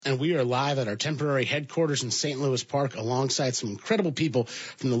And we are live at our temporary headquarters in St. Louis Park alongside some incredible people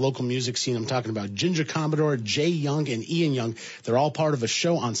from the local music scene. I'm talking about Ginger Commodore, Jay Young, and Ian Young. They're all part of a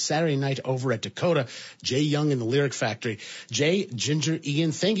show on Saturday night over at Dakota. Jay Young and the Lyric Factory. Jay, Ginger,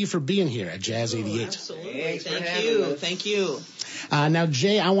 Ian, thank you for being here at Jazz 88. Absolutely. Hey, thank you. Now,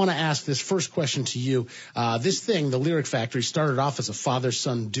 Jay, I want to ask this first question to you. This thing, the Lyric Factory, started off as a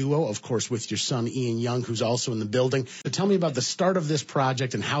father-son duo, of course, with your son Ian Young, who's also in the building. But tell me about the start of this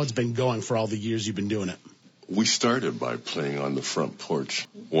project and how it's been going for all the years you've been doing it. We started by playing on the front porch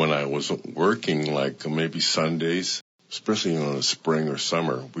when I wasn't working, like maybe Sundays, especially in the spring or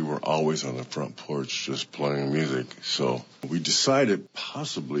summer. We were always on the front porch just playing music. So we decided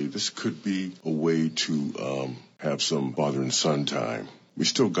possibly this could be a way to have some father and son time. We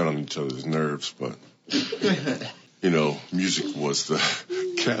still got on each other's nerves, but, music was the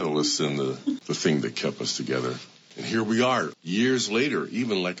catalyst and the thing that kept us together. And here we are, years later,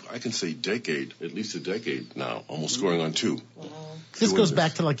 even I can say at least a decade now, almost going on 2. Wow. This goes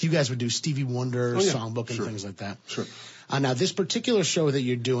back to you guys would do Stevie Wonder, songbook, and things like that. Sure. Now, this particular show that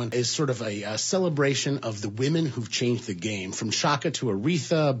you're doing is sort of a celebration of the women who've changed the game, from Chaka to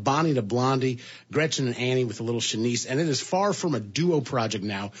Aretha, Bonnie to Blondie, Gretchen and Annie with a little Shanice. And it is far from a duo project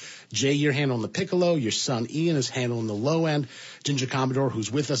now. Jay, you're handling the piccolo. Your son Ian is handling the low end. Ginger Commodore, who's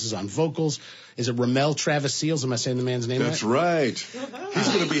with us, is on vocals. Is it Ramel Travis Seals? Am I saying the man's name That's right? He's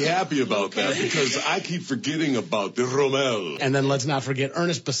going to be happy about that because I keep forgetting about the Ramel. And then let's not forget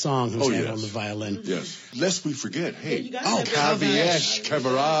Ernest Bassong, who's handling the violin. Yes. Lest we forget, Cavièche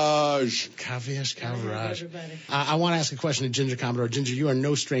Cavarage. I want to ask a question to Ginger Commodore. Ginger, you are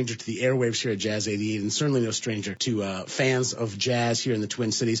no stranger to the airwaves here at Jazz 88 and certainly no stranger to fans of jazz here in the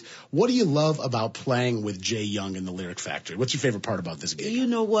Twin Cities. What do you love about playing with Jay Young in the Lyric Factory? What's your favorite part about this gig? You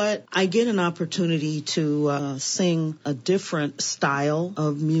know what? I get an opportunity to sing a different style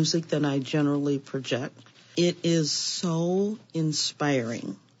of music than I generally project. It is so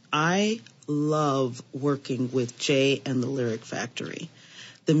inspiring. I love working with Jay and the Lyric Factory.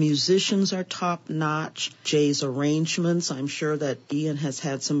 The musicians are top-notch. Jay's arrangements, I'm sure that Ian has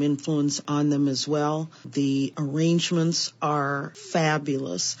had some influence on them as well. The arrangements are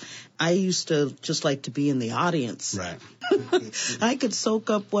fabulous. I used to just like to be in the audience. Right. I could soak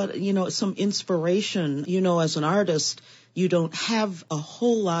up some inspiration. As an artist, you don't have a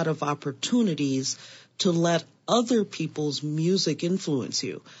whole lot of opportunities to let other people's music influence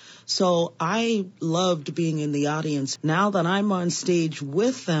you. So I loved being in the audience. Now that I'm on stage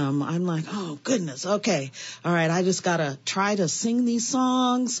with them, I'm like, oh, goodness, okay. All right, I just got to try to sing these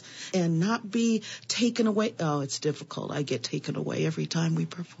songs and not be taken away. Oh, it's difficult. I get taken away every time we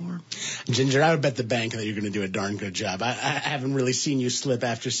perform. Ginger, I would bet the bank that you're going to do a darn good job. I haven't really seen you slip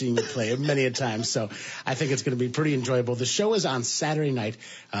after seeing you play many a time, so I think it's going to be pretty enjoyable. The show is on Saturday night.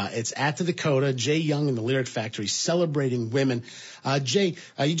 It's at the Dakota, Jay Young and the Lyric Factory, celebrating women. Jay,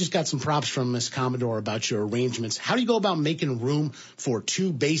 you just got some props from Miss Commodore about your arrangements. How do you go about making room for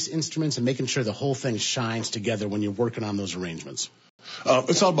 2 bass instruments and making sure the whole thing shines together when you're working on those arrangements?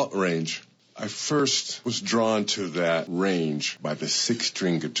 It's all about range. I first was drawn to that range by the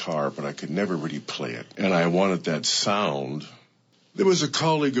 6-string guitar, but I could never really play it. And I wanted that sound. There was a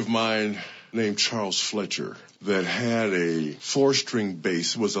colleague of mine named Charles Fletcher that had a 4-string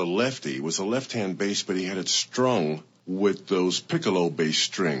bass. It was a lefty. It was a left-hand bass, but he had it strung with those piccolo bass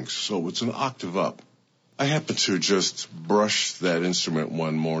strings, so it's an octave up. I happened to just brush that instrument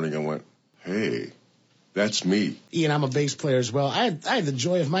one morning and went, hey, that's me. Ian, I'm a bass player as well. I had the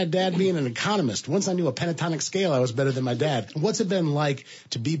joy of my dad being an economist. Once I knew a pentatonic scale, I was better than my dad. What's it been like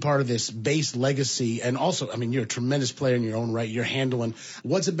to be part of this bass legacy? And also, you're a tremendous player in your own right. You're handling.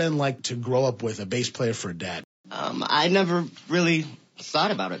 What's it been like to grow up with a bass player for a dad? I never really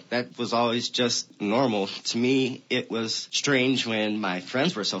thought about it. That was always just normal. To me, it was strange when my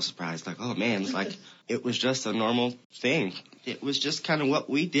friends were so surprised. Like, oh man, it was just a normal thing. It was just kind of what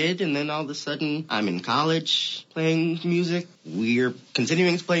we did, and then all of a sudden, I'm in college playing music. We're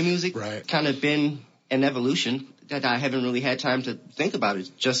continuing to play music. Right. Kind of been an evolution that I haven't really had time to think about. It's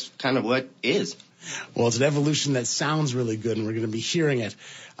just kind of what is. Well, it's an evolution that sounds really good, and we're going to be hearing it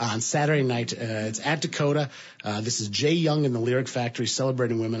on Saturday night. It's at Dakota. This is Jay Young and the Lyric Factory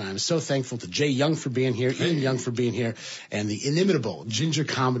celebrating women. I'm so thankful to Jay Young for being here, Ian Young for being here, and the inimitable Ginger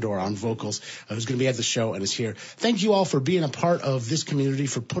Commodore on vocals, who's going to be at the show and is here. Thank you all for being a part of this community,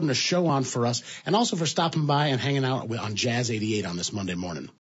 for putting a show on for us, and also for stopping by and hanging out on Jazz 88 on this Monday morning.